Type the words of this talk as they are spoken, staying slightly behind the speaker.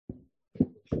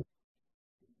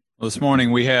Well, this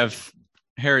morning we have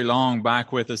Harry Long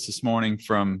back with us this morning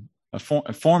from a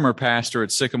former pastor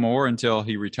at Sycamore until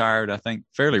he retired, I think,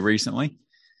 fairly recently.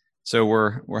 So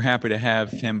we're happy to have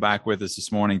him back with us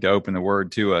this morning to open the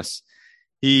Word to us.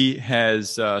 He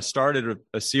has started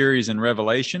a series in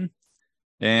Revelation,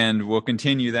 and we'll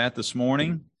continue that this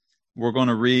morning. We're going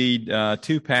to read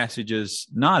two passages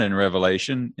not in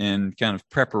Revelation in kind of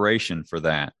preparation for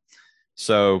that.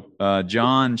 So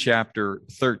John chapter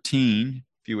 13,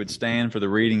 if you would stand for the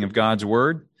reading of God's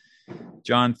Word.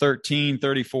 John 13,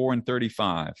 34 and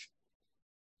 35.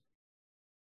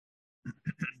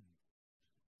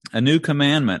 A new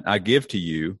commandment I give to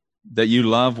you, that you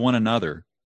love one another.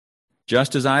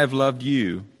 Just as I have loved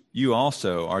you, you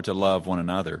also are to love one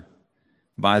another.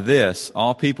 By this,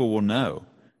 all people will know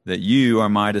that you are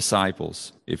my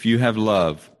disciples, if you have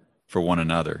love for one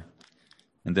another.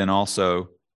 And then also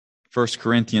 1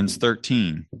 Corinthians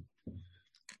 13,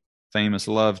 famous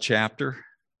love chapter,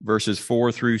 verses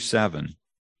 4 through 7.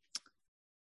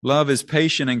 Love is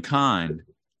patient and kind.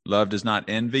 Love does not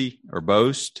envy or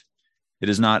boast. It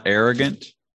is not arrogant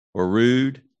or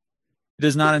rude. It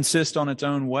does not insist on its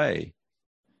own way.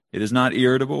 It is not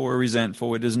irritable or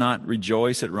resentful. It does not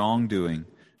rejoice at wrongdoing,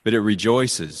 but it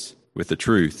rejoices with the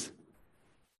truth.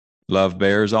 Love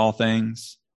bears all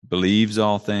things, believes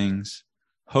all things,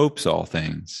 hopes all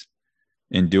things,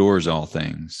 endures all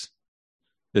things.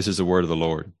 This is the word of the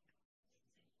Lord.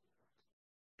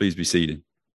 Please be seated.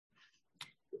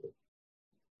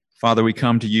 Father, we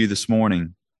come to you this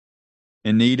morning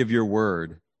in need of your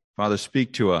word. Father,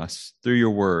 speak to us through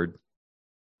your word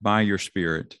by your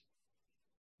Spirit,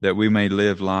 that we may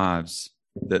live lives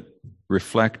that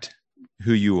reflect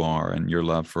who you are and your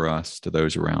love for us to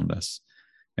those around us.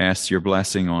 Ask your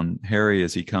blessing on Harry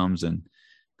as he comes and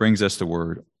brings us the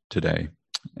word today.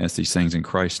 Ask these things in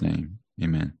Christ's name.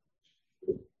 Amen.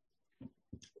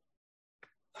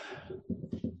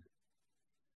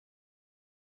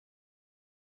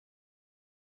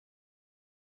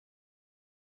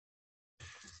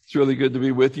 It's really good to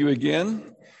be with you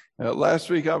again. Last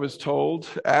week I was told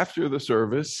after the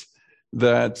service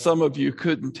that some of you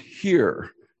couldn't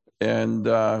hear, and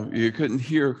you couldn't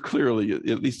hear clearly.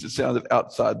 At least it sounded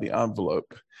outside the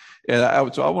envelope.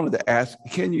 And so I wanted to ask,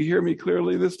 can you hear me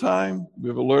clearly this time?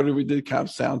 We've alerted, we did kind of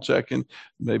sound check, and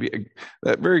maybe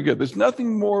that. Very good. There's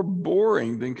nothing more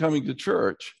boring than coming to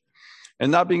church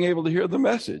and not being able to hear the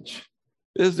message,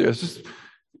 is there? It's just,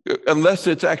 unless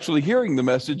it's actually hearing the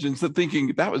message and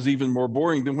thinking that was even more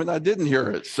boring than when I didn't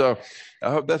hear it. So I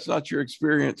hope that's not your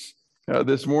experience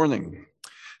this morning.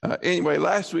 Anyway,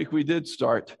 last week we did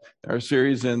start our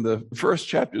series in the first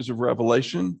chapters of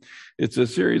Revelation. It's a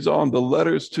series on the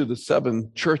letters to the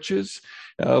seven churches.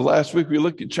 Last week we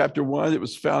looked at chapter 1. It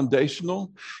was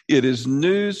foundational. It is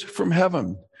news from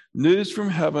heaven. News from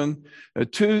heaven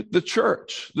to the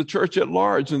church at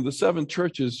large. And the seven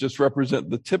churches just represent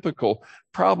the typical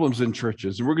problems in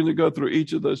churches. And we're going to go through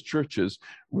each of those churches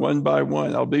one by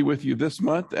one. I'll be with you this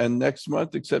month and next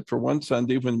month, except for one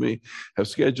Sunday when we have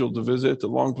scheduled a visit, a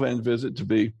long-planned visit to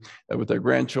be with our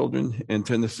grandchildren in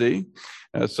Tennessee.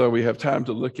 So we have time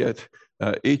to look at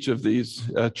each of these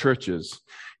churches.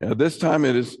 This time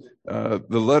it is the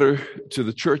letter to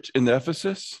the church in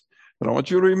Ephesus. But I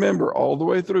want you to remember all the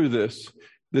way through this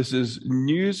is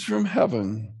news from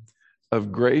heaven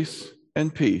of grace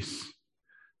and peace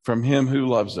from him who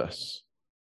loves us.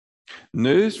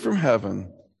 News from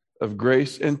heaven of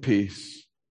grace and peace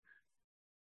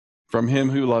from him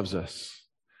who loves us.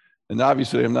 And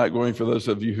obviously, I'm not going, for those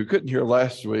of you who couldn't hear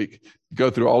last week,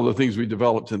 go through all the things we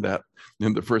developed in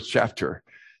the first chapter.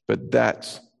 But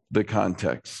that's the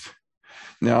context.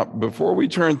 Now, before we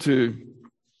turn to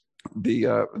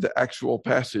the actual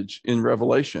passage in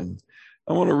Revelation,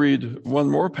 I want to read one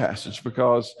more passage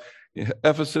because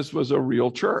Ephesus was a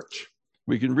real church.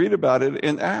 We can read about it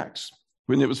in Acts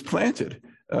when it was planted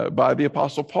by the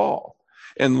Apostle Paul.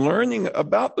 And learning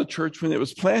about the church when it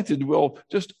was planted will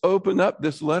just open up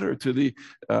this letter to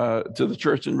the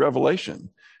church in Revelation.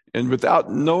 And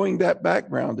without knowing that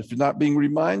background, if you're not being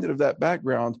reminded of that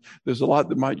background, there's a lot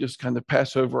that might just kind of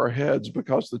pass over our heads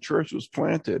because the church was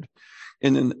planted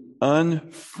in an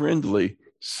unfriendly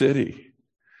city.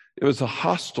 It was a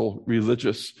hostile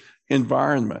religious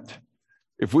environment.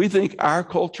 If we think our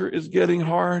culture is getting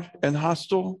hard and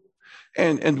hostile,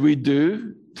 and we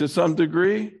do to some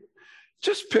degree,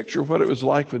 just picture what it was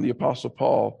like when the Apostle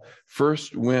Paul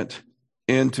first went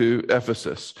into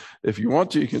Ephesus. If you want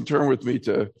to, you can turn with me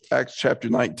to Acts chapter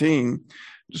 19. I'm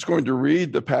just going to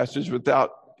read the passage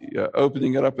without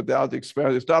opening it up, without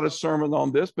expounding. It's not a sermon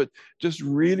on this, but just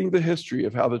reading the history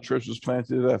of how the church was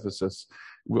planted at Ephesus.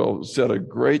 will set a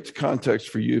great context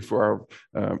for you for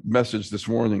our message this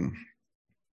morning.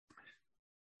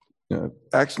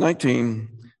 Acts 19,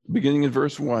 beginning in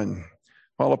verse 1.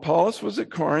 While Apollos was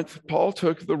at Corinth, Paul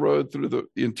took the road through the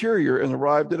interior and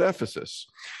arrived at Ephesus.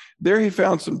 There he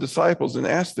found some disciples and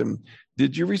asked them,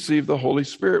 "Did you receive the Holy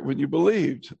Spirit when you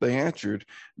believed?" They answered,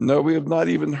 "No, we have not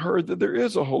even heard that there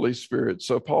is a Holy Spirit."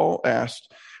 So Paul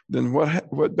asked, "Then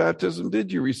what baptism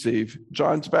did you receive?"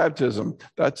 "John's baptism."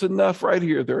 That's enough right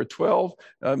here. There are 12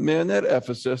 men at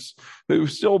Ephesus who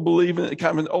still believe in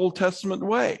kind of an Old Testament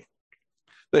way.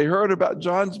 They heard about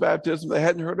John's baptism. They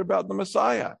hadn't heard about the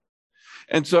Messiah.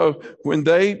 And so when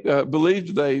they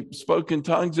believed, they spoke in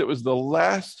tongues. It was the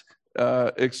last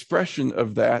expression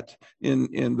of that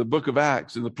in the book of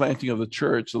Acts, in the planting of the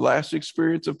church, the last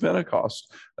experience of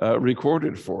Pentecost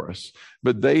recorded for us.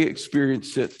 But they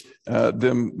experienced it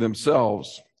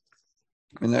themselves.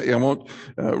 And I won't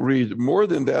read more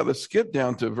than that. Let's skip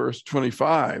down to verse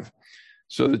 25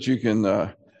 so that you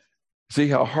can see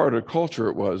how hard a culture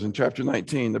it was in chapter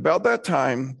 19. About that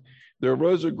time, there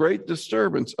arose a great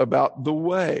disturbance about the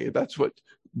way. That's what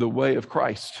the way of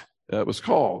Christ was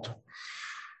called.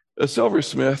 A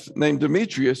silversmith named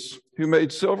Demetrius, who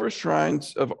made silver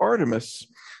shrines of Artemis,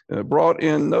 brought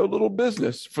in no little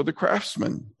business for the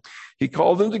craftsmen. He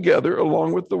called them together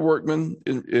along with the workmen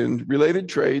in related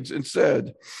trades and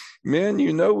said, "Men,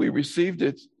 you know we received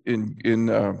it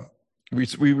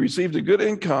we received a good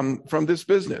income from this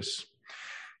business.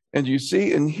 And you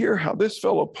see and hear how this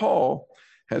fellow Paul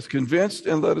has convinced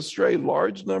and led astray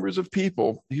large numbers of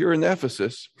people here in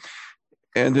Ephesus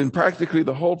and in practically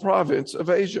the whole province of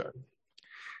Asia.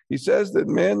 He says that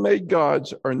man-made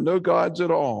gods are no gods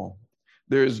at all.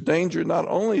 There is danger not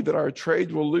only that our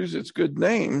trade will lose its good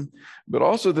name, but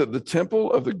also that the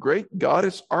temple of the great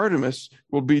goddess Artemis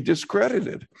will be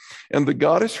discredited, and the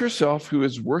goddess herself, who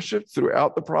is worshipped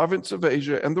throughout the province of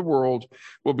Asia and the world,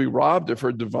 will be robbed of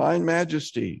her divine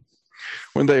majesty."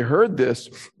 When they heard this,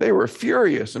 they were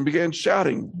furious and began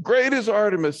shouting, "Great is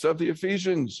Artemis of the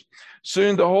Ephesians!"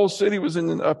 Soon the whole city was in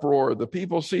an uproar. The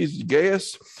people seized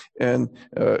Gaius and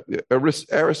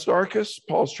Aristarchus,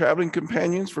 Paul's traveling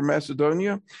companions from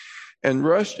Macedonia, and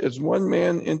rushed as one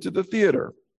man into the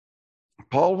theater.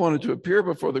 Paul wanted to appear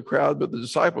before the crowd, but the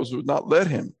disciples would not let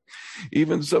him.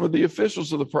 Even some of the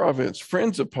officials of the province,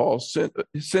 friends of Paul, sent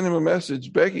him a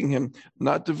message begging him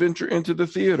not to venture into the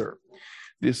theater.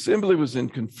 The assembly was in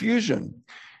confusion.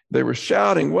 They were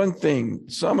shouting one thing,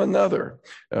 some another.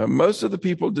 Most of the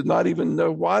people did not even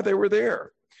know why they were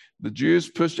there. The Jews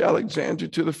pushed Alexander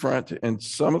to the front, and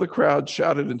some of the crowd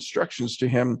shouted instructions to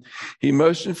him. He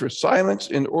motioned for silence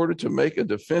in order to make a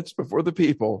defense before the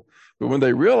people. But when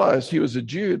they realized he was a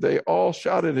Jew, they all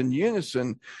shouted in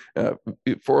unison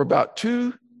for about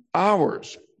 2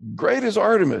 hours, "Great is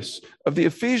Artemis of the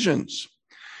Ephesians!"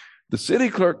 The city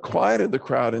clerk quieted the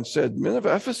crowd and said, "Men of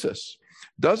Ephesus,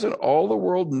 doesn't all the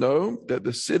world know that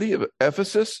the city of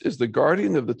Ephesus is the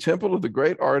guardian of the temple of the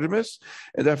great Artemis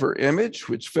and of her image,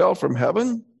 which fell from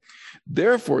heaven?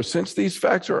 Therefore, since these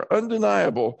facts are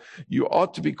undeniable, you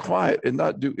ought to be quiet and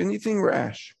not do anything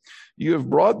rash. You have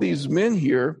brought these men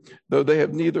here, though they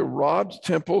have neither robbed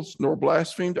temples nor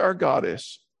blasphemed our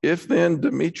goddess. If then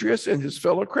Demetrius and his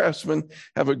fellow craftsmen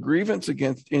have a grievance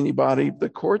against anybody, the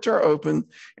courts are open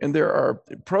and there are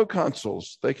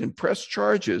proconsuls. They can press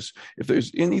charges. If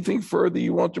there's anything further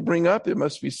you want to bring up, it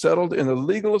must be settled in a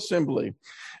legal assembly.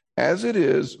 As it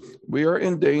is, we are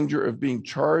in danger of being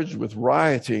charged with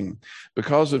rioting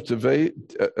because of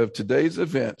today's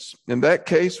events. In that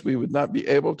case, we would not be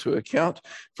able to account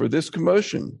for this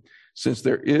commotion, since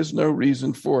there is no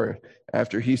reason for it."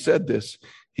 After he said this,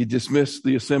 he dismissed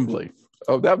the assembly.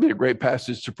 Oh, that would be a great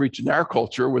passage to preach in our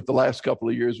culture with the last couple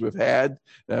of years we've had,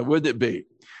 wouldn't it be?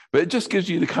 But it just gives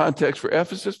you the context for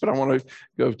Ephesus, but I want to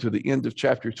go to the end of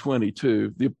chapter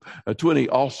 22, 20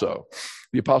 also.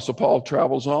 The Apostle Paul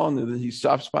travels on, and then he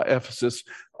stops by Ephesus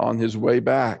on his way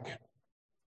back.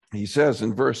 He says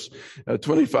in verse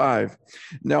 25,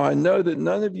 "Now I know that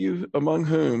none of you among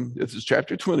whom," this is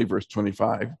chapter 20, verse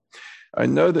 25, "I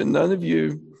know that none of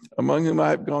you among whom I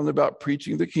have gone about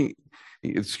preaching the king."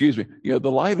 Excuse me.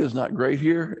 The light is not great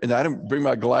here, and I didn't bring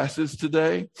my glasses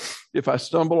today. If I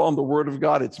stumble on the word of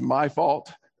God, it's my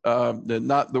fault,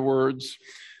 not the words.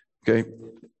 Okay.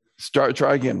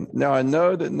 Try again. "Now I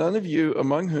know that none of you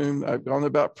among whom I've gone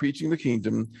about preaching the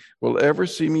kingdom will ever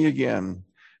see me again.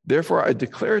 Therefore, I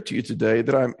declare to you today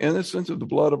that I am innocent of the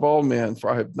blood of all men, for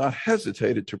I have not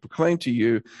hesitated to proclaim to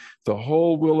you the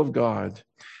whole will of God.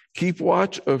 Keep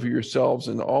watch over yourselves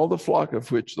and all the flock of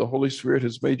which the Holy Spirit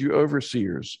has made you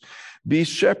overseers. Be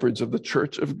shepherds of the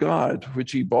church of God,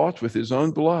 which he bought with his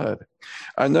own blood.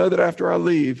 I know that after I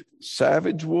leave,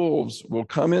 savage wolves will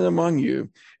come in among you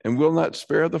and will not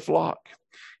spare the flock.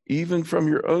 Even from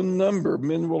your own number,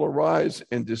 men will arise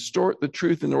and distort the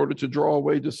truth in order to draw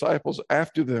away disciples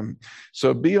after them.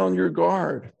 So be on your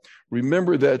guard.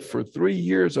 Remember that for 3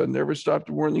 years, I never stopped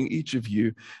warning each of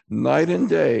you night and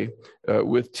day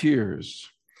with tears.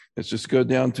 Let's just go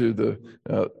down to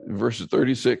the verses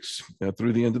 36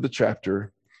 through the end of the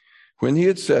chapter. When he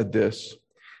had said this,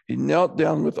 he knelt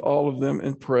down with all of them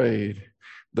and prayed.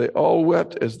 They all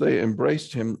wept as they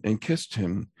embraced him and kissed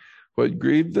him. What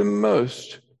grieved them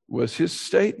most was his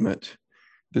statement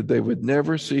that they would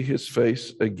never see his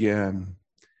face again.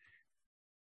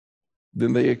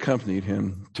 Then they accompanied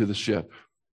him to the ship.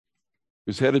 He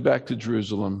was headed back to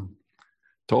Jerusalem,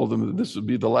 told them that this would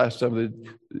be the last time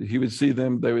that he would see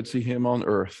them, they would see him on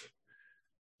earth.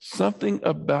 Something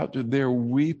about their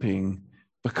weeping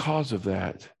because of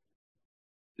that,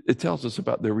 it tells us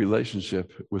about their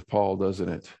relationship with Paul, doesn't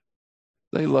it?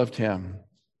 They loved him,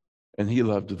 and he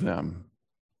loved them.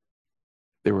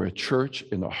 They were a church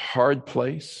in a hard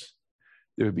place.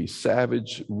 There would be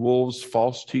savage wolves,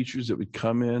 false teachers that would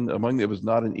come in. Among them, it was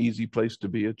not an easy place to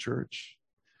be a church.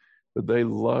 But they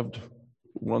loved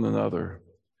one another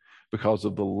because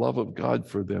of the love of God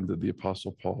for them that the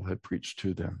Apostle Paul had preached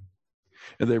to them.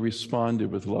 And they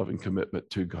responded with love and commitment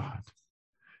to God.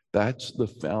 That's the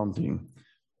founding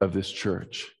of this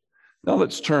church. Now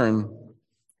let's turn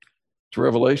to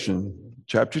Revelation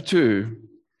chapter 2,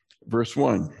 verse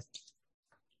 1.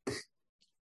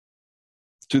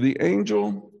 To the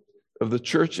angel of the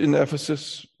church in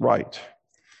Ephesus, write.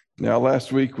 Now,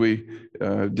 last week we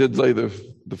did lay the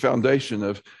foundation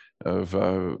of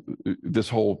this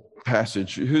whole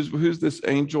passage. Who's this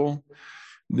angel?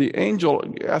 The angel,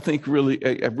 I think,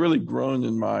 I've really grown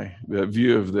in my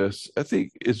view of this. I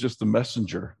think is just the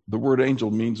messenger. The word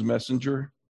angel means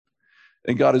messenger,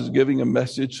 and God is giving a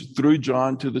message through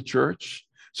John to the church.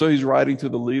 So he's writing to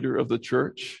the leader of the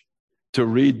church to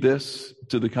read this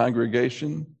to the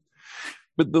congregation.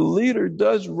 But the leader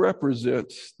does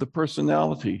represent the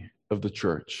personality of the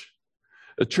church.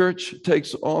 A church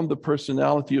takes on the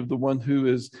personality of the one who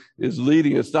is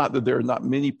leading. It's not that there are not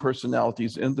many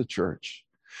personalities in the church.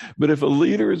 But if a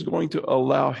leader is going to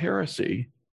allow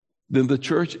heresy, then the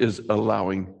church is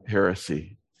allowing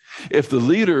heresy. If the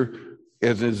leader,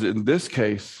 as is in this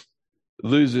case,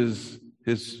 loses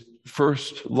his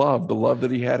first love, the love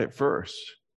that he had at first,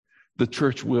 the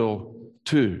church will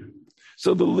too.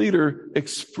 So the leader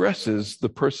expresses the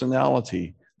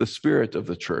personality, the spirit of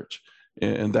the church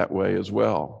in that way as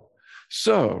well.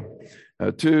 So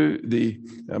to the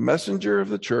messenger of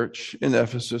the church in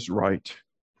Ephesus, write,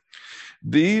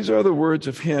 these are the words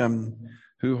of him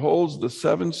who holds the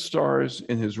 7 stars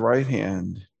in his right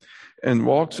hand and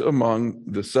walks among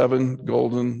the 7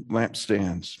 golden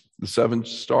lampstands. The 7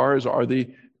 stars are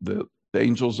the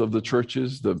angels of the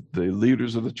churches, the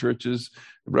leaders of the churches,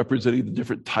 representing the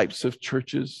different types of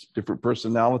churches, different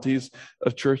personalities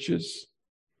of churches.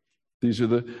 These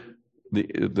are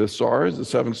the stars, the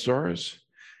 7 stars.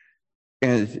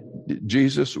 And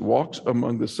Jesus walks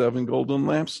among the 7 golden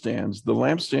lampstands. The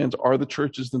lampstands are the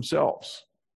churches themselves.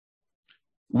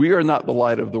 We are not the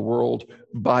light of the world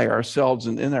by ourselves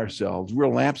and in ourselves. We're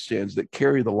lampstands that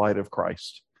carry the light of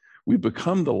Christ. We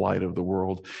become the light of the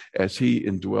world as he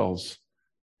indwells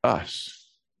us.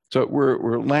 So we're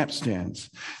lampstands.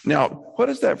 Now, what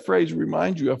does that phrase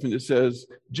remind you of when it says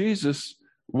Jesus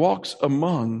walks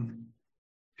among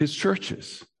his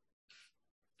churches?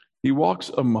 He walks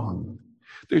among.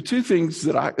 There are 2 things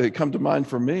that come to mind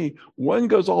for me. One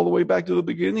goes all the way back to the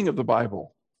beginning of the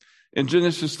Bible. In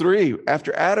Genesis 3,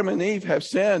 after Adam and Eve have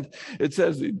sinned, it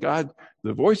says that God,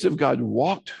 the voice of God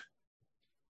walked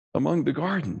among the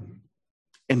garden,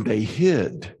 and they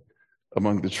hid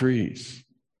among the trees.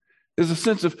 There's a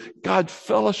sense of God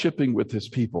fellowshipping with his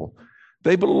people.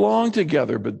 They belong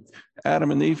together, but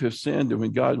Adam and Eve have sinned, and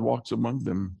when God walks among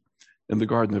them in the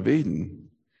Garden of Eden,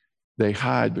 they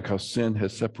hide because sin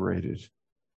has separated.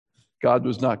 God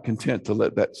was not content to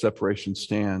let that separation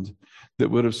stand. That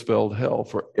would have spelled hell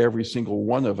for every single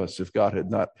one of us if God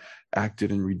had not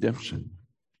acted in redemption.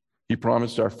 He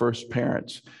promised our first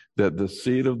parents that the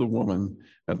seed of the woman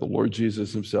and the Lord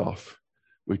Jesus himself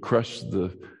would crush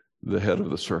the head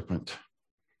of the serpent,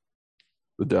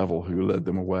 the devil who led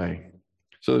them away.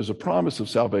 So there's a promise of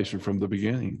salvation from the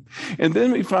beginning. And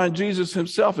then we find Jesus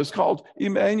himself is called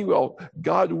Emmanuel,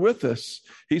 God with us.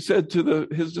 He said to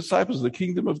his disciples, the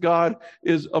kingdom of God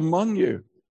is among you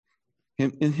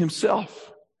in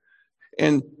himself.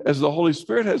 And as the Holy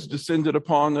Spirit has descended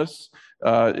upon us,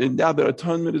 and now that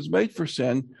atonement is made for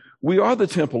sin, we are the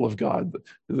temple of God.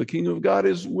 The kingdom of God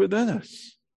is within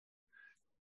us.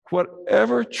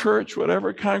 Whatever church,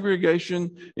 whatever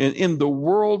congregation in the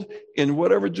world, in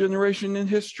whatever generation in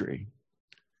history,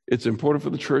 it's important for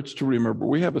the church to remember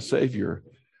we have a Savior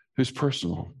who's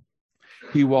personal.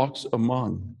 He walks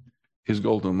among his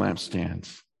golden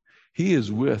lampstands. He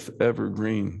is with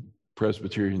Evergreen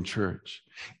Presbyterian Church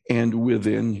and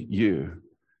within you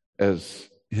as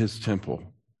his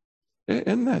temple.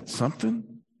 Isn't that something?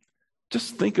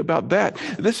 Just think about that.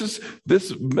 This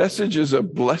message is a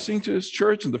blessing to his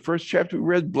church. In the first chapter we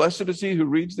read, blessed is he who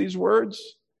reads these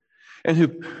words,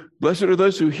 and blessed are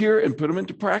those who hear and put them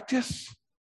into practice.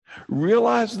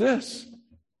 Realize this: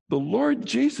 the Lord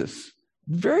Jesus,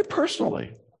 very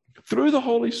personally, through the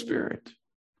Holy Spirit,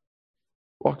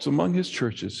 walks among his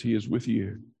churches. He is with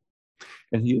you,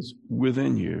 and he is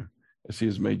within you as he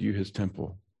has made you his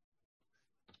temple.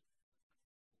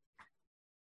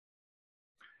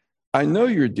 I know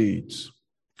your deeds,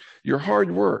 your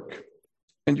hard work,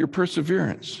 and your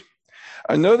perseverance.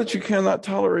 I know that you cannot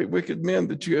tolerate wicked men,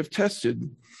 that you have tested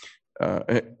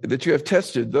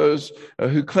those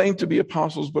who claim to be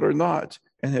apostles but are not,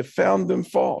 and have found them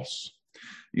false.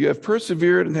 You have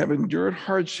persevered and have endured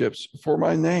hardships for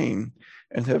my name,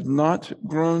 and have not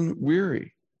grown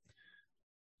weary.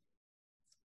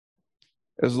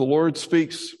 As the Lord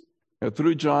speaks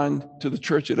through John to the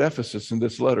church at Ephesus in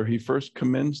this letter, he first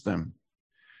commends them.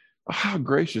 How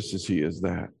gracious is he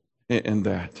in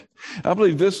that. I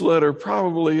believe this letter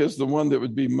probably is the one that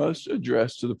would be most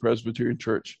addressed to the Presbyterian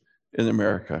Church in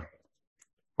America.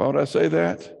 Why would I say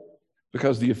that?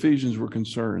 Because the Ephesians were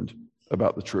concerned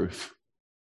about the truth.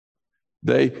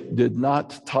 They did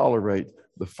not tolerate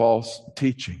the false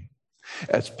teaching.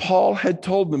 As Paul had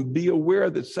told them, be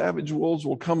aware that savage wolves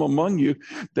will come among you.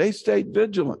 They stayed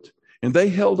vigilant and they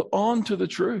held on to the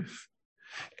truth.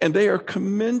 And they are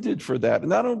commended for that.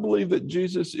 And I don't believe that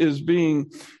Jesus is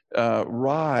being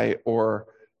wry or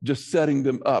just setting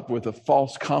them up with a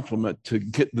false compliment to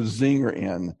get the zinger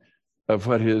in of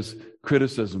what his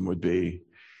criticism would be.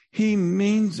 He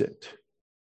means it.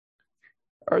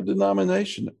 Our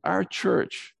denomination, our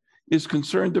church, is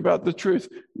concerned about the truth.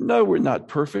 No, we're not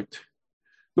perfect.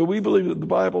 But we believe that the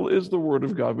Bible is the Word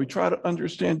of God. We try to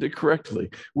understand it correctly.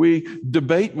 We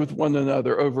debate with one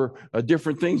another over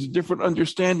different things, different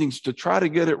understandings to try to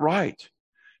get it right.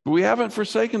 But we haven't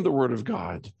forsaken the Word of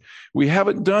God. We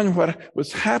haven't done what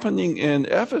was happening in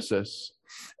Ephesus,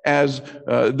 as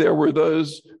there were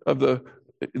those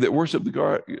that worship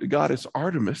the goddess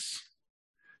Artemis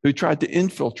who tried to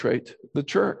infiltrate the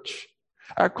church.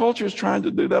 Our culture is trying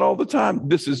to do that all the time.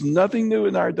 This is nothing new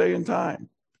in our day and time.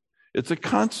 It's a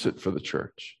constant for the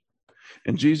church.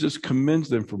 And Jesus commends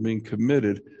them for being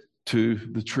committed to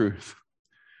the truth.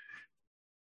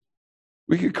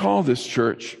 We could call this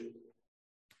church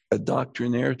a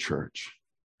doctrinaire church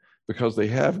because they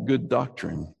have good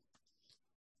doctrine.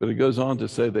 But it goes on to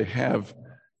say they have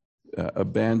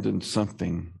abandoned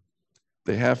something.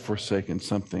 They have forsaken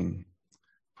something.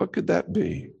 What could that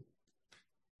be?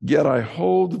 Yet I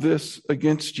hold this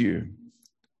against you.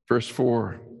 Verse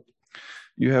 4.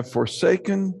 You have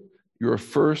forsaken your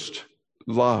first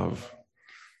love.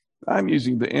 I'm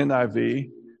using the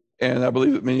NIV, and I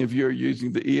believe that many of you are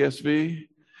using the ESV.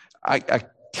 I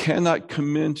cannot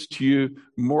commend to you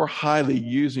more highly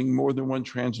using more than one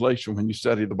translation when you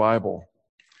study the Bible,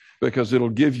 because it'll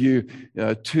give you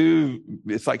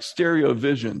it's like stereo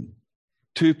vision,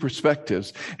 two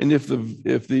perspectives. And if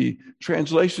the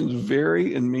translations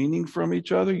vary in meaning from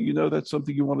each other, you know that's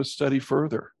something you want to study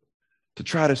further, to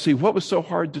try to see what was so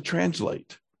hard to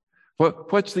translate.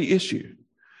 What's the issue?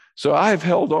 So I've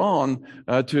held on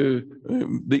to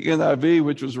the NIV,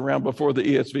 which was around before the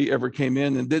ESV ever came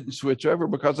in, and didn't switch over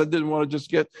because I didn't want to just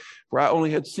get where I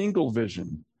only had single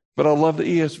vision. But I love the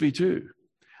ESV too.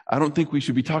 I don't think we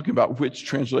should be talking about which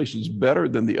translation is better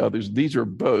than the others. These are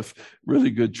both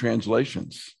really good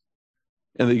translations,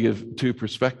 and they give two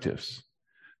perspectives.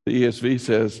 The ESV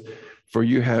says, for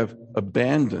you have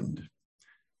abandoned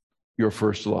your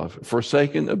first love.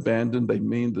 Forsaken, abandoned, they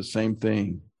mean the same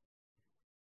thing.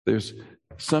 There's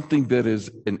something that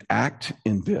is an act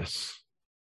in this.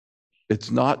 It's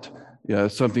not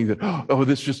something that, oh,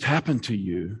 this just happened to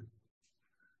you.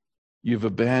 You've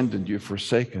abandoned, you've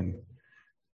forsaken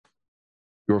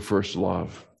your first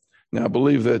love. Now, I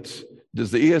believe that,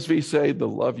 does the ESV say the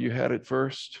love you had at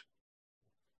first?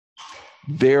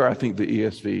 There, I think the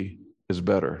ESV is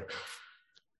better.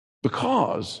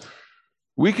 Because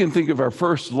we can think of our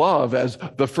first love as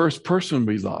the first person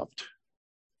we loved.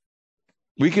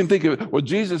 We can think of, well,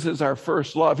 Jesus is our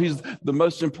first love. He's the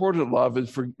most important love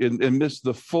and miss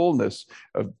the fullness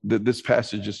of that this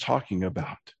passage is talking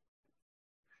about.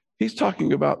 He's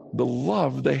talking about the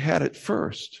love they had at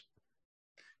first.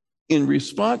 In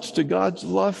response to God's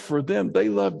love for them, they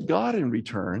loved God in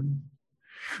return.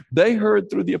 They heard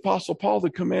through the Apostle Paul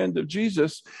the command of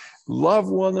Jesus, love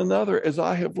one another as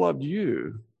I have loved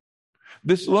you.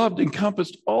 This love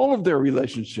encompassed all of their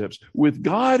relationships with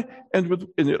God and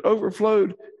it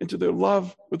overflowed into their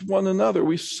love with one another.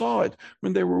 We saw it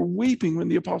when they were weeping when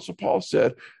the Apostle Paul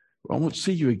said, I won't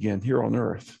see you again here on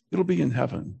earth. It'll be in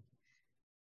heaven.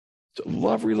 It's a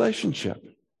love relationship.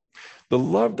 The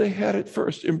love they had at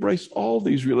first embraced all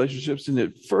these relationships, and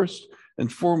it first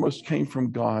and foremost came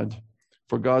from God.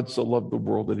 For God so loved the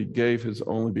world that he gave his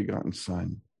only begotten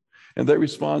Son. And they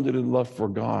responded in love for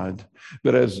God.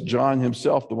 But as John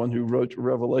himself, the one who wrote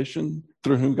Revelation,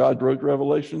 through whom God wrote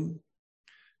Revelation,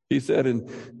 he said in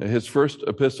his first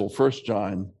epistle, 1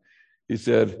 John, he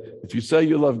said, if you say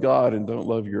you love God and don't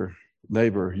love your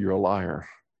neighbor, you're a liar.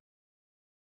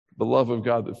 The love of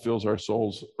God that fills our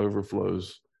souls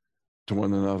overflows to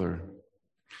one another.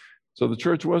 So the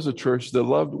church was a church that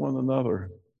loved one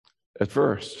another at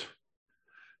first,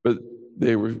 but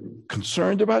they were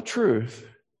concerned about truth,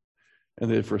 and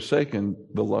they had forsaken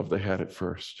the love they had at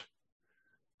first.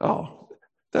 Oh,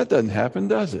 that doesn't happen,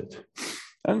 does it?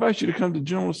 I invite you to come to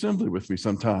General Assembly with me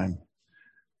sometime,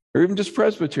 or even just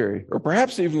Presbytery, or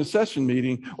perhaps even a session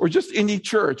meeting, or just any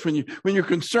church. When you're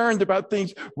concerned about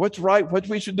things, what's right, what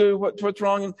we should do, what's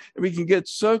wrong, and we can get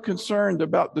so concerned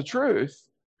about the truth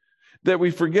that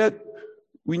we forget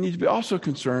we need to be also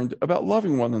concerned about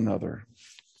loving one another.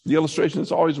 The illustration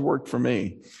that's always worked for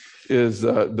me is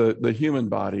the human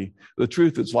body. The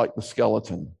truth is like the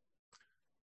skeleton.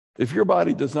 If your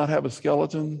body does not have a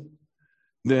skeleton,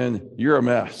 then you're a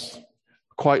mess,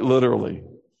 quite literally.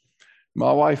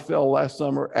 My wife fell last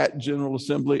summer at General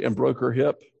Assembly and broke her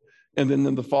hip, and then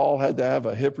in the fall had to have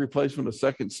a hip replacement, a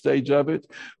second stage of it.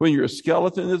 When your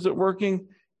skeleton isn't working,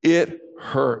 it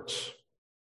hurts.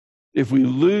 If we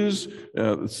lose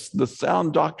the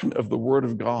sound doctrine of the Word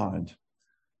of God,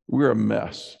 we're a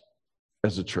mess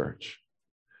as a church.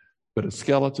 But a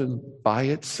skeleton by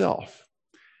itself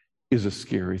is a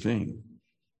scary thing,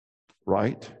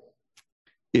 right?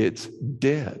 It's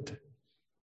dead.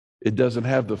 It doesn't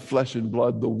have the flesh and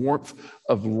blood, the warmth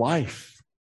of life.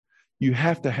 You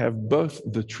have to have both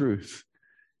the truth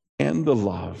and the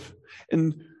love.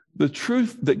 And the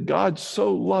truth that God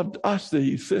so loved us that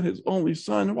he sent his only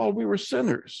Son while we were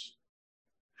sinners.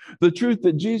 The truth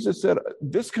that Jesus said,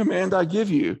 this command I give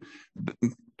you,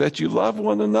 that you love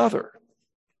one another.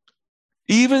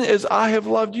 Even as I have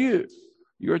loved you,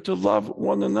 you are to love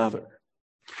one another.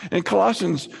 In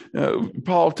Colossians,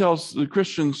 Paul tells the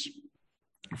Christians,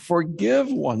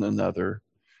 forgive one another,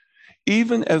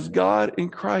 even as God in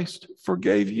Christ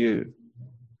forgave you.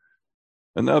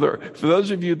 For those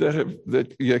of you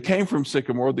that came from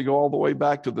Sycamore, they go all the way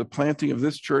back to the planting of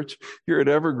this church here at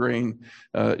Evergreen.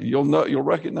 You'll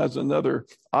recognize another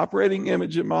operating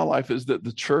image in my life is that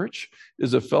the church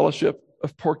is a fellowship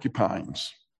of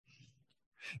porcupines.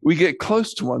 We get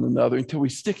close to one another until we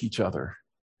stick each other.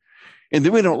 And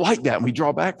then we don't like that, and we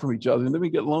draw back from each other, and then we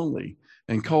get lonely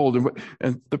and cold.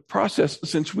 And the process,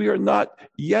 since we are not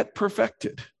yet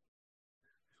perfected,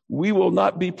 we will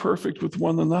not be perfect with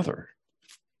one another.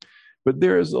 But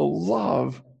there is a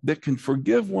love that can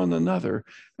forgive one another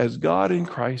as God in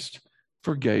Christ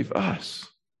forgave us.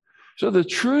 So the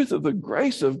truth of the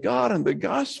grace of God and the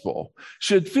gospel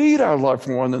should feed our love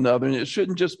for one another, and it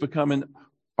shouldn't just become an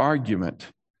argument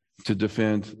to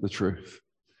defend the truth.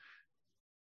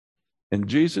 And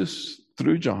Jesus,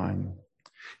 through John,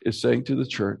 is saying to the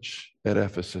church at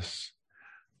Ephesus,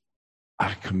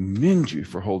 I commend you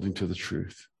for holding to the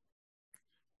truth,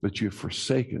 but you've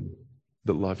forsaken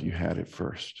the love you had at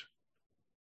first.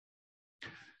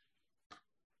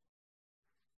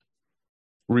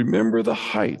 Remember the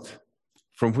height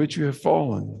from which you have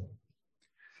fallen,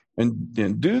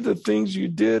 and do the things you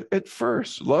did at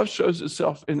first. Love shows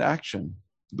itself in action.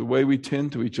 The way we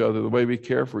tend to each other, the way we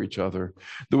care for each other,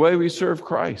 the way we serve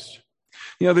Christ.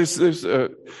 You know,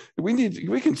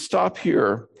 we can stop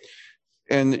here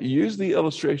and use the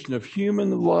illustration of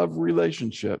human love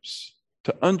relationships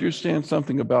to understand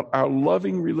something about our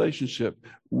loving relationship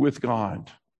with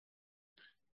God.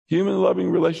 Human loving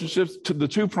relationships, the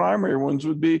two primary ones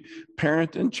would be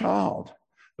parent and child,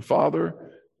 the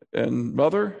father and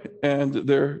mother and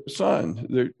their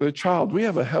son, their child. We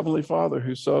have a heavenly Father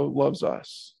who so loves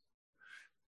us.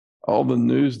 All the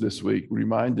news this week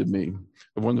reminded me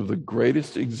of one of the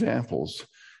greatest examples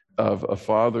of a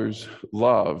father's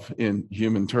love in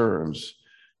human terms,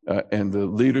 and the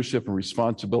leadership and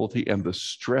responsibility and the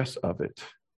stress of it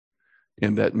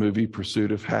in that movie,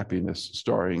 Pursuit of Happiness,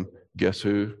 starring, guess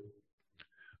who?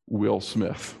 Will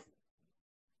Smith.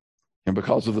 And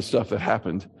because of the stuff that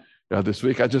happened this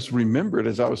week, I just remembered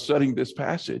as I was studying this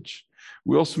passage,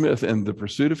 Will Smith in The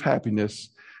Pursuit of Happiness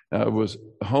was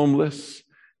homeless.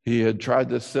 He had tried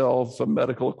to sell some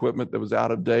medical equipment that was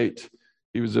out of date.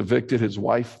 He was evicted. His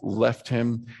wife left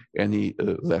him, and he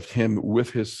left him with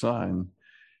his son.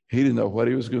 He didn't know what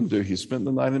he was going to do. He spent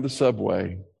the night in the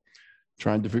subway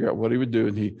trying to figure out what he would do,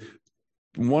 and he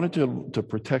wanted to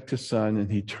protect his son,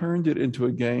 and he turned it into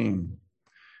a game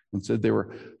and said they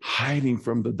were hiding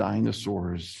from the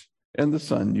dinosaurs. And the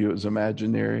son knew it was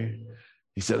imaginary.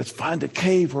 He said, let's find a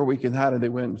cave where we can hide. And they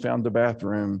went and found the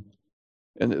bathroom.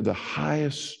 And at the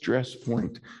highest stress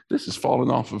point, this is falling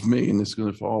off of me, and it's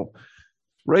going to fall.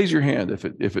 Raise your hand if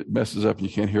it messes up and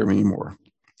you can't hear me anymore.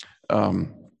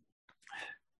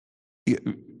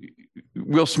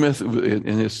 Will Smith and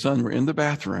his son were in the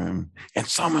bathroom, and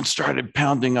someone started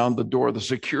pounding on the door, the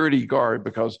security guard,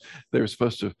 because they were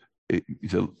supposed to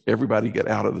everybody get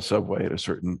out of the subway at a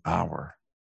certain hour.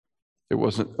 There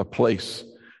wasn't a place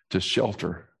to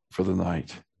shelter for the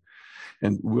night.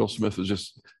 And Will Smith was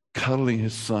just cuddling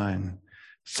his son,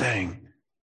 saying,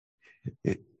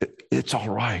 it's all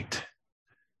right.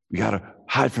 We got to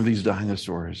hide from these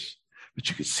dinosaurs. But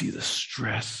you could see the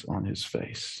stress on his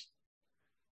face.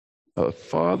 A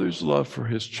father's love for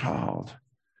his child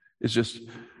is just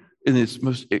in its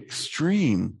most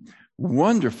extreme,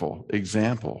 wonderful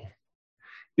example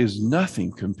is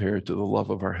nothing compared to the love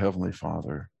of our Heavenly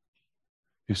Father,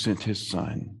 who sent his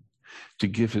son to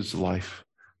give his life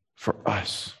for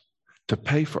us, to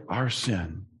pay for our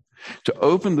sin, to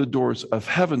open the doors of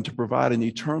heaven to provide an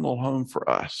eternal home for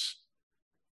us.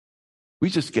 We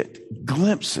just get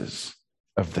glimpses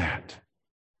of that.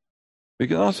 We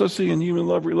can also see in human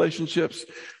love relationships,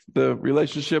 the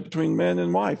relationship between man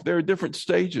and wife. There are different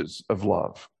stages of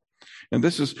love. And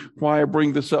this is why I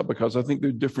bring this up, because I think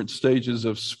there are different stages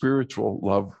of spiritual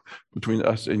love between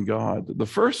us and God. The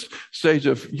first stage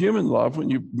of human love when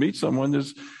you meet someone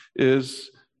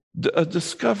is a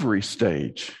discovery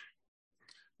stage.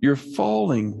 You're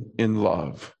falling in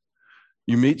love.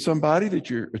 You meet somebody that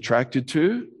you're attracted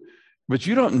to, but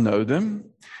you don't know them,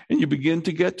 and you begin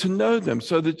to get to know them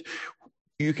so that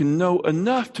you can know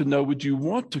enough to know, would you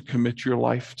want to commit your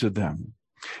life to them?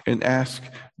 And ask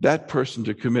that person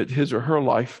to commit his or her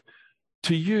life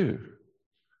to you.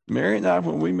 Mary and I,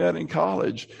 when we met in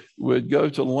college, would go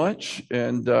to lunch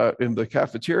and in the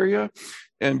cafeteria,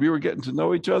 and we were getting to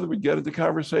know each other. We'd get into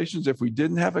conversations. If we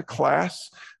didn't have a class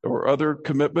or other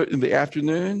commitment in the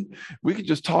afternoon, we could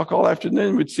just talk all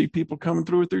afternoon. We'd see people coming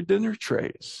through with their dinner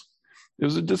trays. It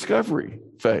was a discovery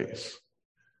phase.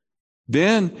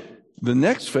 Then the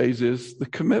next phase is the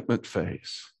commitment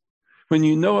phase. When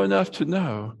you know enough to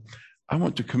know, I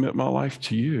want to commit my life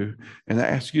to you, and I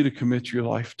ask you to commit your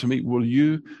life to me. Will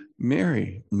you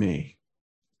marry me?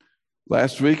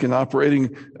 Last week, an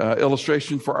operating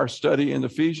illustration for our study in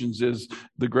Ephesians is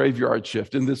the graveyard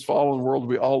shift. In this fallen world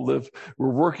we all live, we're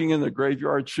working in the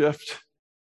graveyard shift,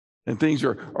 and things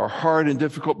are hard and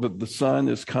difficult, but the sun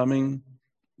is coming.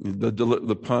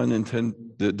 The pun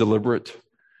intended, deliberate.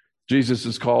 Jesus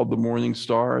is called the morning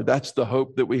star. That's the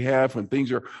hope that we have when things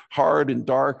are hard and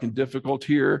dark and difficult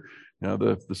here. You know,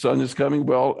 the sun is coming.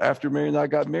 Well, after Mary and I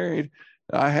got married,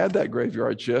 I had that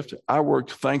graveyard shift. I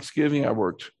worked Thanksgiving. I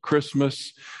worked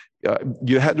Christmas.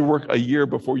 You had to work a year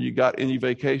before you got any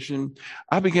vacation.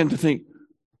 I began to think,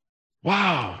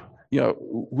 wow,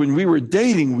 when we were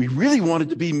dating, we really wanted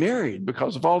to be married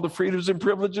because of all the freedoms and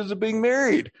privileges of being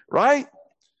married, right?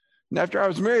 And after I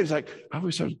was married, it's like, I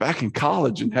wish I was back in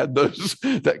college and had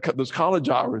those college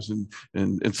hours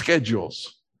and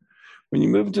schedules. When you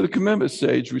move into the commitment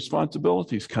stage,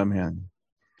 responsibilities come in.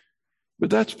 But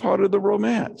that's part of the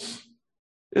romance,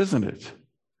 isn't it?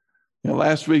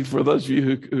 Last week, for those of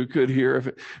you who could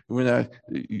hear, when I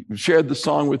shared the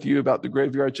song with you about the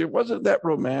graveyard shift, wasn't that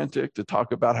romantic to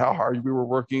talk about how hard we were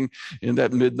working in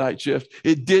that midnight shift?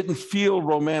 It didn't feel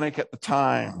romantic at the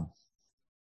time.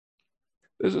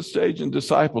 There's a stage in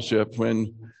discipleship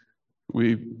when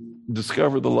we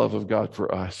discover the love of God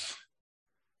for us,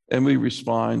 and we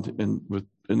respond in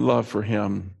love for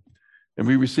him, and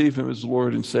we receive him as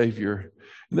Lord and Savior.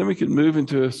 And then we can move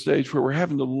into a stage where we're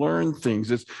having to learn things.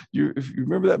 If you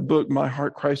remember that book, My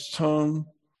Heart, Christ's Home,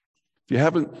 if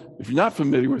you're not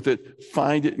familiar with it,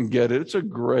 find it and get it. It's a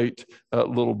great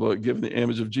little book, giving the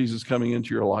image of Jesus coming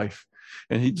into your life.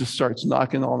 And he just starts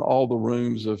knocking on all the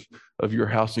rooms of your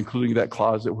house, including that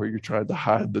closet where you're trying to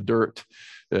hide the dirt,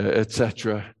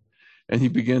 etc. And he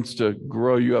begins to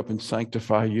grow you up and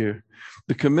sanctify you.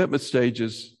 The commitment stage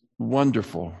is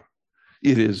wonderful.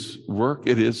 It is work.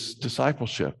 It is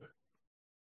discipleship.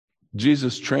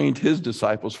 Jesus trained his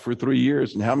disciples for 3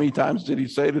 years. And how many times did he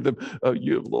say to them, "Oh,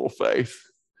 you have little faith"?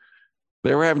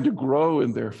 They were having to grow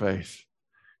in their faith.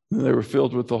 And they were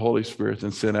filled with the Holy Spirit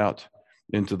and sent out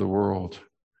into the world.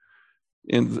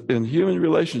 In human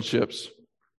relationships,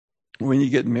 when you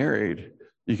get married,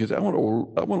 you can say, I want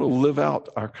to live out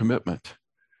our commitment.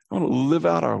 I want to live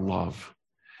out our love.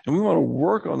 And we want to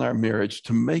work on our marriage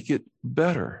to make it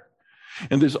better.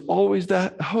 And there's always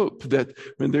that hope that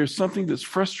when there's something that's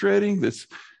frustrating,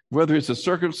 whether it's a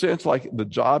circumstance like the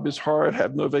job is hard,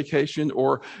 have no vacation,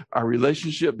 or our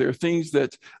relationship, there are things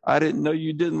that I didn't know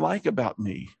you didn't like about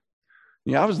me.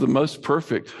 I was the most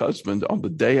perfect husband on the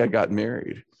day I got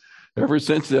married. Ever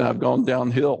since then, I've gone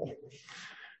downhill.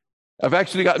 I've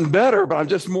actually gotten better, but I'm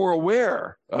just more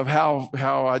aware of how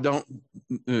I'm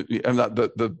not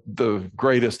the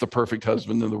greatest, the perfect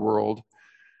husband in the world.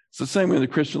 It's the same way in the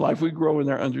Christian life. We grow in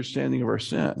our understanding of our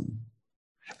sin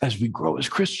as we grow as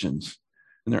Christians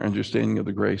in our understanding of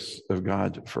the grace of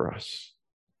God for us.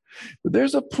 But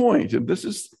there's a point, and this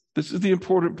is the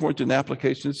important point in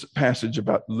application of this passage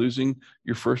about losing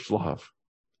your first love,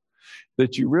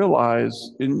 that you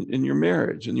realize in your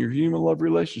marriage, in your human love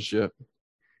relationship,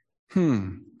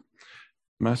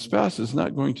 my spouse is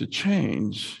not going to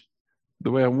change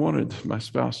the way I wanted my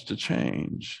spouse to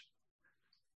change.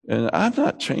 And I'm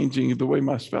not changing the way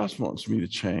my spouse wants me to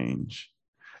change.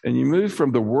 And you move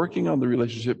from the working on the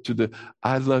relationship to the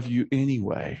I love you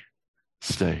anyway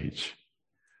stage.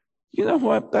 You know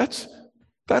what? That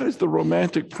is the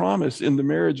romantic promise in the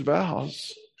marriage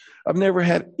vows. I've never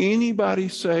had anybody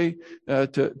say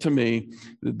to me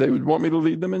that they would want me to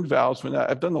lead them in vows. When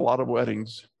I've done a lot of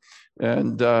weddings,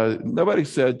 and nobody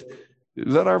said,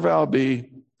 let our vow be,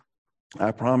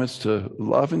 I promise to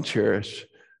love and cherish,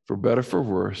 for better, for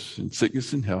worse, in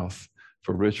sickness and health,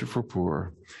 for richer, for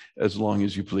poor, as long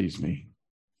as you please me.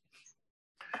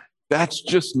 That's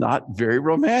just not very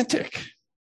romantic.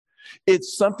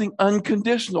 It's something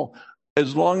unconditional.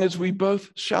 As long as we both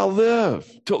shall live,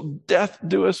 till death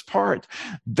do us part.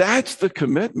 That's the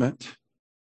commitment.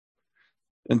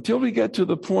 Until we get to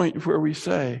the point where we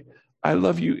say, I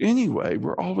love you anyway,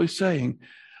 we're always saying,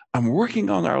 I'm working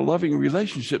on our loving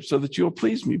relationship so that you'll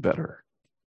please me better.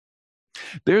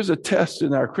 There's a test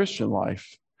in our Christian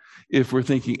life if we're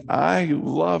thinking, I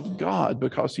love God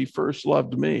because he first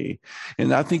loved me,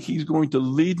 and I think he's going to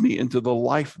lead me into the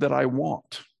life that I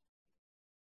want.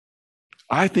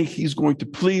 I think he's going to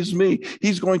please me.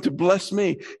 He's going to bless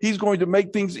me. He's going to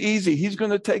make things easy. He's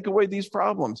going to take away these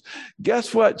problems.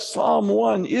 Guess what? Psalm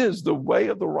 1 is the way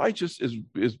of the righteous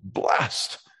is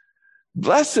blessed.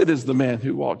 Blessed is the man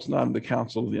who walks not in the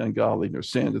counsel of the ungodly, nor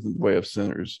standeth in the way of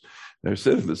sinners, nor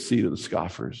sitteth in the seat of the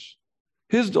scoffers.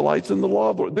 His delight's in the law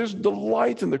of the Lord. There's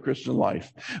delight in the Christian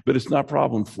life, but it's not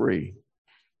problem-free.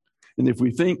 And if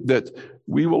we think that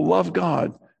we will love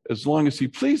God as long as he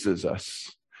pleases us,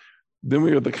 then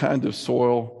we are the kind of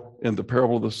soil in the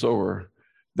parable of the sower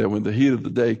that when the heat of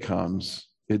the day comes,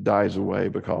 it dies away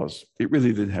because it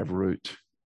really didn't have root.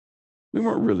 We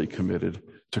weren't really committed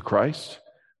to Christ.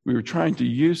 We were trying to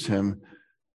use him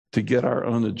to get our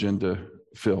own agenda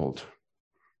filled,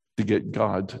 to get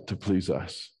God to please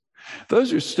us.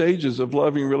 Those are stages of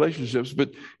loving relationships, but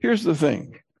here's the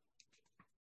thing.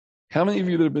 How many of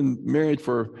you that have been married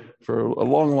for a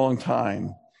long, long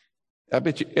time, I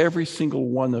bet you every single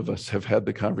one of us have had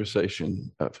the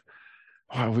conversation of,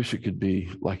 I wish it could be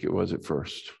like it was at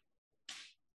first.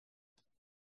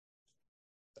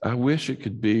 I wish it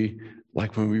could be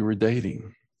like when we were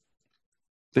dating.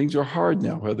 Things are hard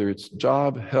now, whether it's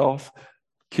job, health,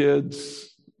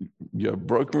 kids,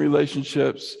 broken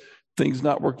relationships, things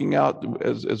not working out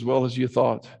as well as you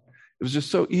thought. It was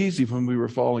just so easy when we were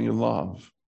falling in love.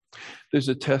 There's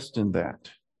a test in that.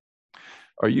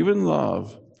 Are you in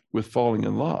love with falling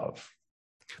in love?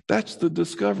 That's the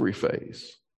discovery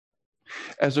phase.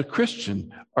 As a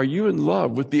Christian, are you in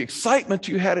love with the excitement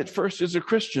you had at first as a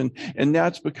Christian, and now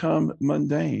it's become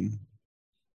mundane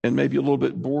and maybe a little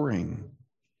bit boring?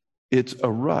 It's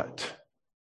a rut.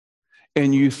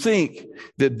 And you think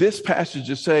that this passage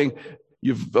is saying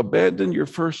you've abandoned your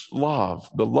first love,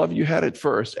 the love you had at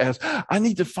first, as I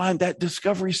need to find that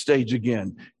discovery stage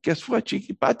again. Guess what?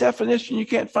 By definition, you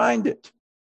can't find it.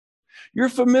 You're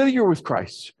familiar with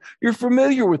Christ. You're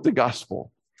familiar with the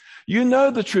gospel. You know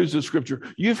the truths of Scripture.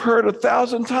 You've heard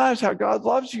 1,000 times how God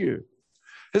loves you.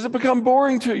 Has it become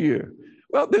boring to you?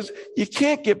 Well, you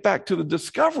can't get back to the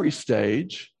discovery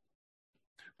stage,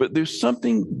 but there's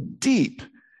something deep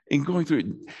in going through it.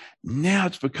 Now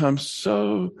it's become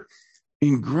so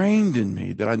ingrained in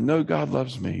me that I know God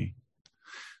loves me,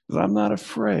 that I'm not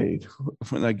afraid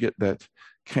when I get that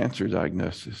cancer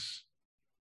diagnosis,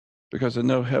 because I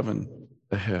know heaven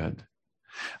ahead.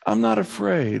 I'm not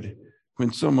afraid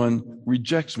when someone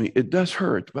rejects me. It does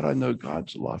hurt, but I know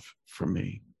God's love for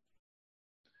me.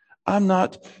 I'm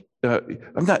not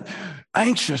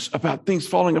anxious about things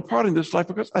falling apart in this life,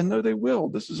 because I know they will.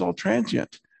 This is all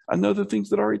transient. I know the things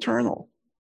that are eternal.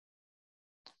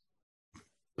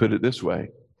 Put it this way: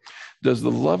 does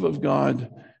the love of God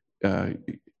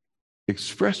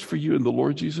expressed for you in the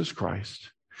Lord Jesus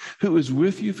Christ, who is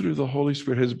with you through the Holy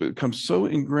Spirit, has become so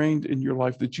ingrained in your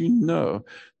life that you know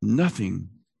nothing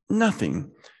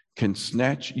can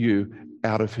snatch you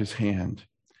out of his hand?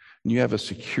 And you have a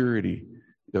security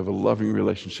of a loving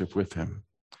relationship with him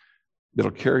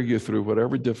that'll carry you through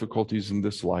whatever difficulties in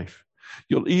this life.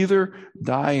 You'll either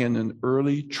die in an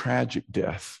early tragic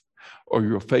death, or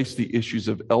you'll face the issues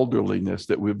of elderliness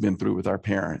that we've been through with our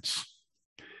parents.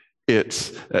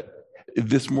 It's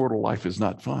this mortal life is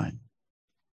not fun.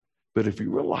 But if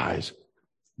you realize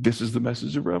this is the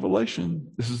message of Revelation,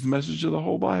 this is the message of the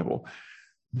whole Bible,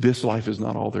 this life is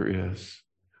not all there is.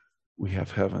 We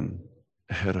have heaven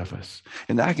ahead of us.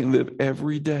 And I can live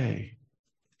every day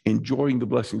enjoying the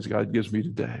blessings God gives me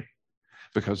today,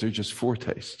 because they're just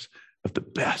foretastes of the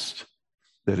best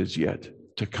that is yet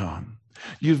to come.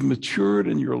 You've matured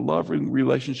in your loving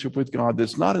relationship with God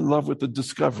that's not in love with the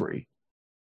discovery,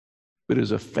 but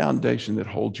is a foundation that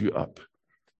holds you up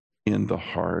in the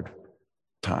hard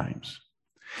times.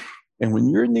 And when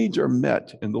your needs are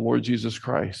met in the Lord Jesus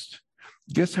Christ,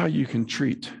 guess how you can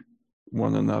treat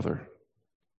one another?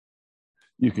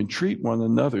 You can treat one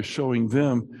another showing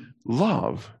them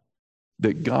love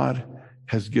that God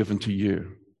has given to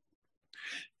you.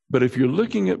 But if you're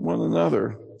looking at one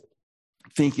another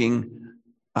thinking,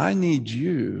 I need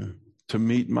you to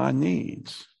meet my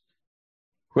needs,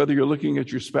 whether you're looking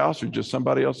at your spouse or just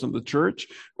somebody else in the church,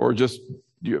 or just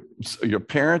your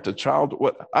parent, a child,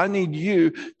 I need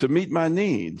you to meet my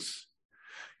needs,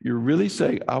 you're really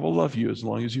saying, I will love you as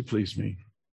long as you please me,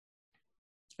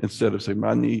 instead of saying,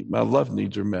 my love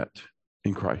needs are met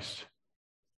in Christ.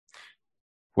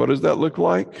 What does that look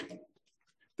like?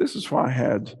 This is why I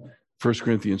had 1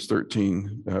 Corinthians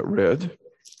 13 read.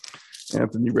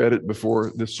 Anthony read it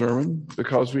before this sermon,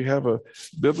 because we have a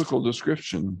biblical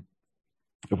description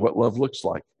of what love looks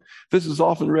like. This is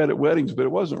often read at weddings, but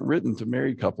it wasn't written to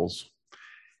married couples.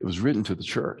 It was written to the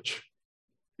church.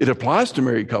 It applies to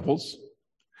married couples,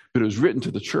 but it was written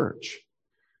to the church.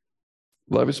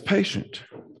 Love is patient.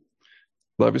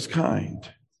 Love is kind.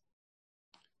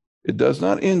 It does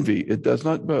not envy. It does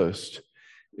not boast.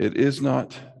 It is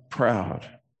not proud.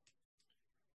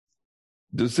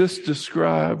 Does this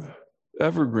describe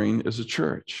Evergreen as a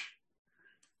church?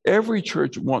 Every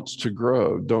church wants to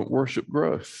grow. Don't worship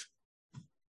growth.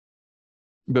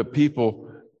 But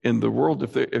people in the world,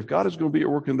 if God is going to be at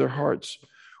work in their hearts,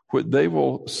 what they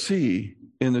will see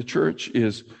in the church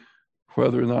is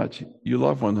whether or not you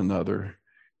love one another.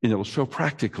 And it will show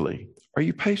practically. Are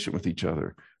you patient with each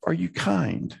other? Are you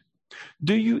kind?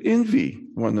 Do you envy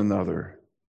one another?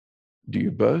 Do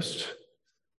you boast?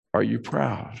 Are you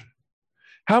proud?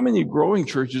 How many growing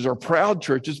churches are proud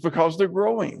churches because they're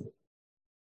growing?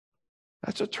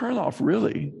 That's a turnoff,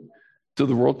 really, to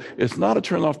the world. It's not a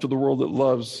turnoff to the world that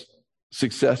loves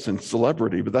success and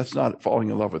celebrity, but that's not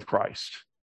falling in love with Christ.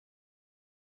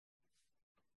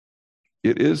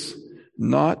 It is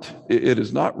not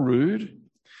rude.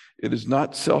 It is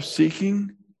not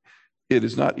self-seeking. It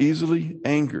is not easily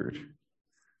angered.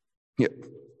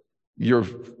 You're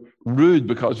rude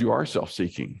because you are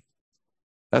self-seeking.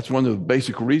 That's one of the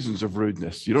basic reasons of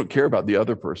rudeness. You don't care about the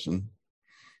other person.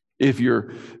 If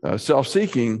you're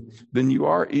self-seeking, then you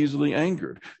are easily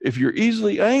angered. If you're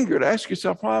easily angered, ask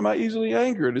yourself, why am I easily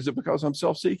angered? Is it because I'm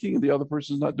self-seeking and the other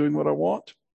person's not doing what I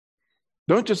want?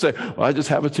 Don't just say, well, I just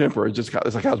have a temper. It's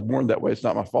like I was born that way. It's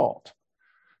not my fault.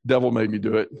 Devil made me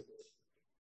do it.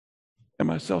 Am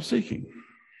I self-seeking?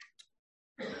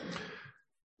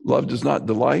 Love does not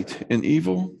delight in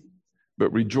evil,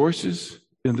 but rejoices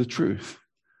in the truth.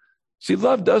 See,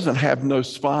 love doesn't have no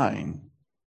spine.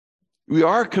 We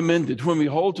are commended when we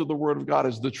hold to the word of God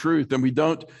as the truth, and we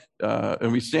don't,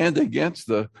 and we stand against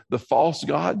the false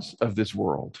gods of this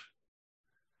world.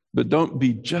 But don't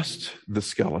be just the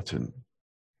skeleton.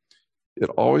 It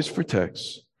always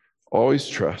protects, always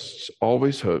trusts,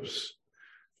 always hopes,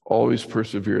 always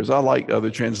perseveres. I like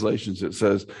other translations that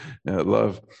says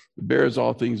love bears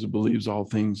all things, believes all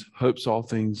things, hopes all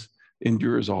things,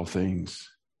 endures all things.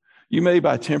 You may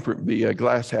by temperament be a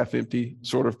glass half empty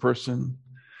sort of person,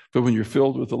 but when you're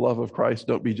filled with the love of Christ,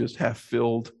 don't be just half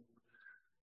filled.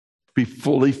 Be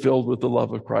fully filled with the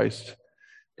love of Christ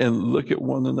and look at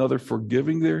one another,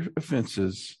 forgiving their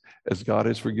offenses as God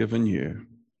has forgiven you,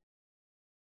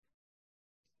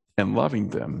 and loving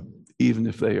them even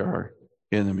if they are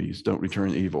enemies. Don't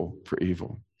return evil for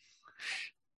evil.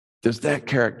 Does that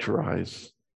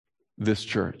characterize this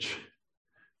church?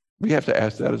 We have to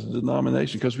ask that as a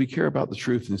denomination because we care about the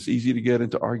truth, and it's easy to get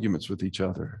into arguments with each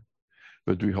other.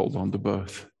 But do we hold on to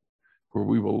both, where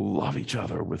we will love each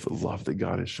other with the love that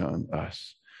God has shown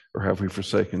us? Or have we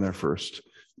forsaken our first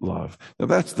love? Now,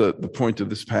 that's the point of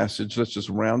this passage. Let's just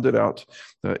round it out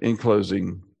in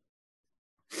closing.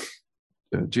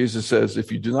 Jesus says,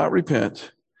 if you do not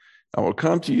repent, I will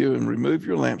come to you and remove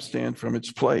your lampstand from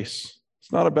its place.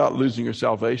 It's not about losing your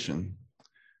salvation.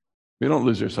 We don't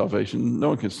lose our salvation. No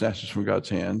one can snatch us from God's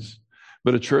hands.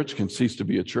 But a church can cease to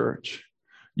be a church.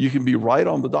 You can be right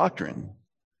on the doctrine,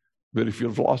 but if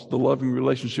you've lost the loving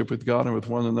relationship with God and with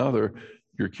one another,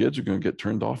 your kids are going to get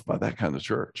turned off by that kind of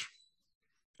church.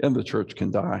 And the church can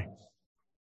die.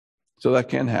 So that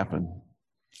can happen.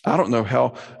 I don't know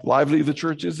how lively the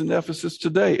church is in Ephesus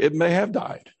today. It may have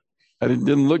died. I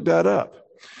didn't look that up.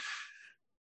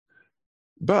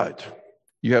 But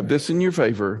you have this in your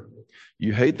favor.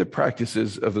 You hate the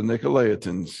practices of the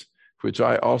Nicolaitans, which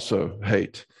I also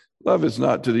hate. Love is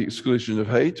not to the exclusion of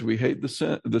hate. We hate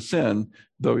the sin,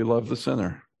 though we love the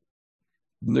sinner.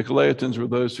 The Nicolaitans were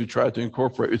those who tried to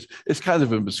incorporate. It's kind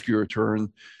of an obscure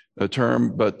term,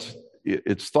 but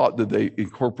it's thought that they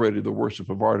incorporated the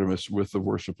worship of Artemis with the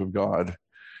worship of God.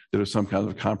 There was some kind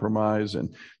of compromise,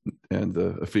 and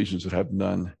the Ephesians would have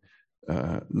none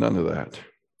of that.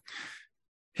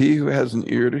 He who has an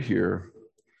ear to hear,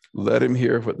 let him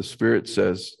hear what the Spirit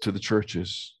says to the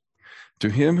churches. To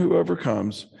him who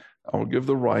overcomes, I will give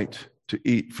the right to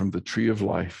eat from the tree of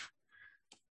life,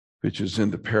 which is in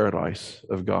the paradise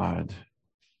of God.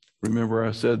 Remember,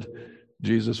 I said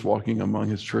Jesus walking among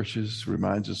his churches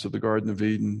reminds us of the Garden of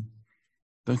Eden.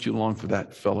 Don't you long for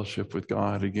that fellowship with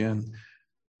God again?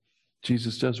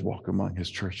 Jesus does walk among his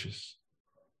churches.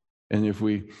 And if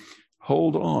we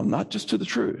hold on, not just to the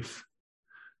truth,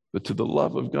 but to the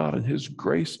love of God and his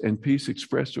grace and peace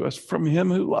expressed to us from him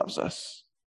who loves us,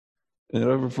 and it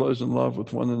overflows in love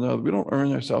with one another. We don't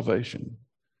earn our salvation,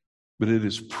 but it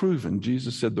is proven.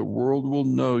 Jesus said, the world will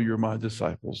know you're my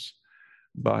disciples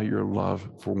by your love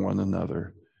for one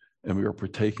another. And we are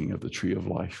partaking of the tree of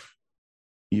life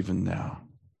even now.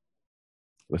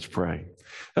 Let's pray.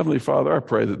 Heavenly Father, I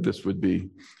pray that this would be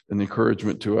an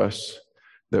encouragement to us,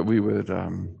 that we would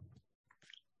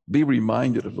be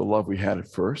reminded of the love we had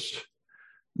at first,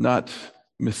 not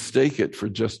mistake it for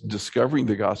just discovering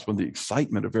the gospel and the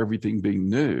excitement of everything being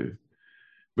new,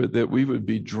 but that we would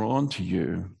be drawn to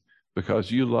you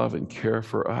because you love and care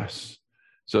for us,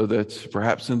 so that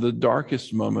perhaps in the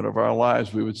darkest moment of our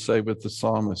lives, we would say with the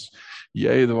psalmist,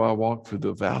 yea, though I walk through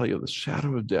the valley of the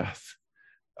shadow of death,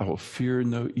 I will fear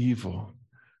no evil,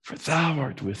 for thou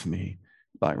art with me,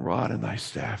 thy rod and thy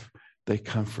staff, they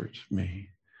comfort me.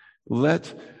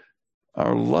 Let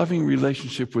our loving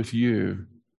relationship with you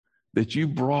that you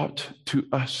brought to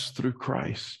us through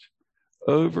Christ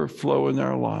overflow in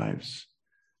our lives,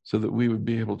 so that we would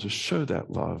be able to show that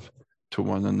love to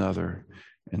one another.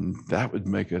 And that would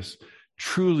make us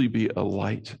truly be a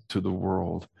light to the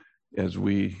world as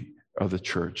we are the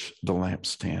church, the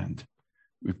lampstand.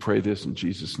 We pray this in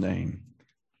Jesus' name.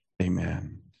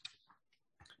 Amen.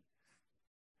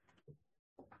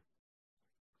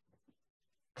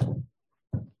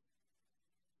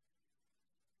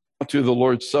 To the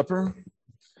Lord's Supper. I'm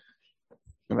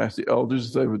going to ask the elders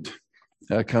if they would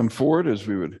come forward as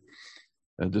we would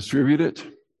distribute it.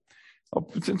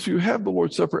 Since you have the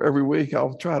Lord's Supper every week,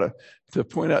 I'll try to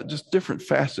point out just different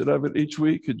facet of it each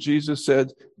week. Jesus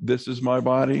said, this is my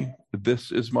body,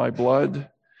 this is my blood.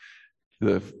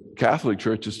 The Catholic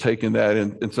Church has taken that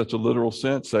in such a literal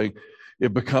sense, saying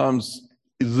it becomes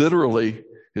literally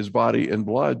his body and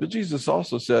blood. But Jesus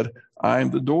also said, I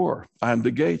am the door, I am the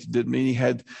gate. It didn't mean he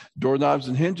had doorknobs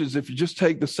and hinges. If you just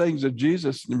take the sayings of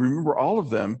Jesus and remember all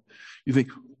of them, you think,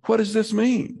 what does this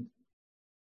mean?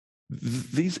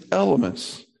 These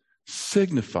elements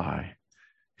signify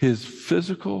his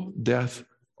physical death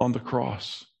on the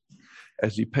cross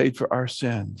as he paid for our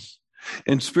sins.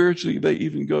 And spiritually, they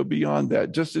even go beyond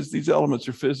that. Just as these elements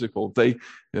are physical, they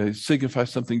signify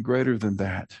something greater than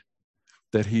that,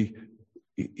 that he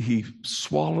he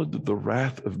swallowed the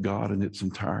wrath of God in its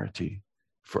entirety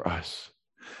for us.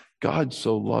 God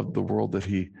so loved the world that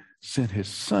he sent his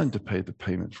son to pay the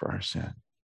payment for our sin.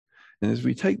 And as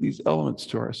we take these elements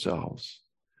to ourselves,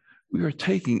 we are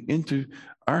taking into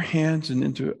our hands and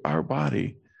into our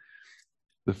body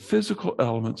the physical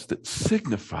elements that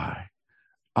signify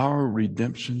our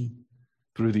redemption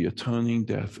through the atoning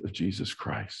death of Jesus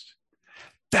Christ.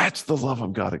 That's the love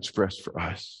of God expressed for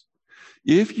us.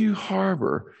 If you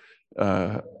harbor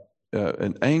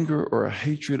an anger or a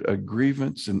hatred, a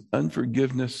grievance, an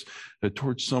unforgiveness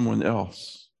towards someone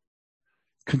else,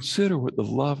 consider what the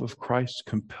love of Christ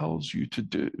compels you to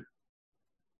do,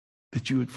 that you would